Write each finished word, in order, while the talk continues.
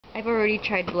I've already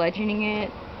tried bludgeoning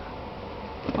it.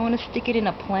 I want to stick it in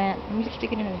a plant. Let me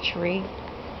stick it in a tree.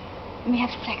 Let me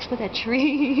have sex with a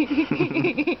tree.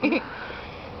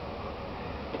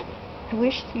 I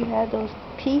wish you had those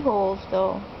pee holes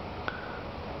though.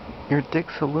 Your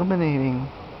dick's illuminating.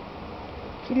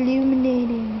 It's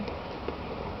illuminating.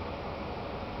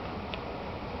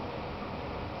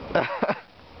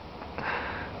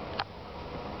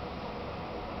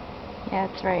 Yeah,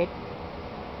 that's right.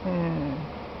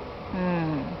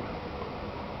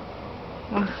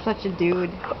 I'm such a dude.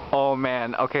 Oh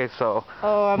man, okay, so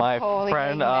I'm my totally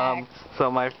friend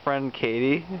my friend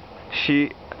Katie,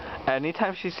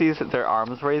 anytime she sees their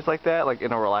arms raised like that, like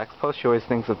in a relaxed pose, she always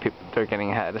thinks of they're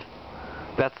getting head.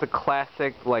 That's the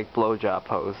classic like blowjob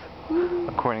pose,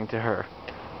 according to her.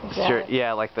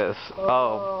 Yeah, like this.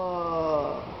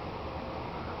 Oh.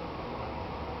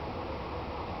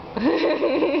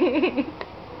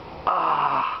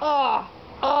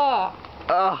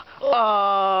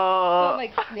 Sound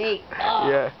like snake.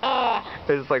 Yeah.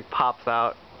 It just like pops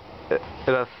out. It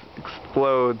just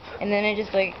explodes. And then it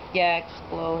just like, yeah,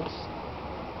 explodes.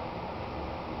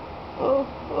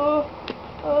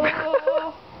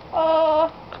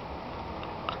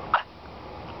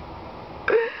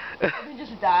 You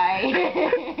just die.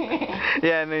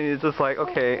 Yeah, and then you're just like,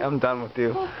 okay, I'm done with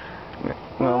you.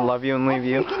 I'll love you and leave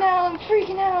you. I'm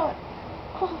freaking out.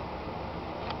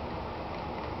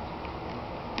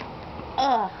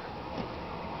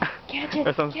 Catch it,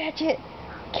 catch it,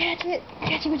 catch it,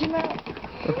 catch it with your mouth.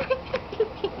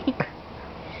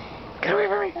 Get away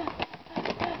from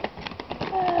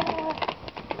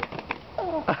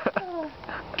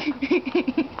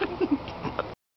me.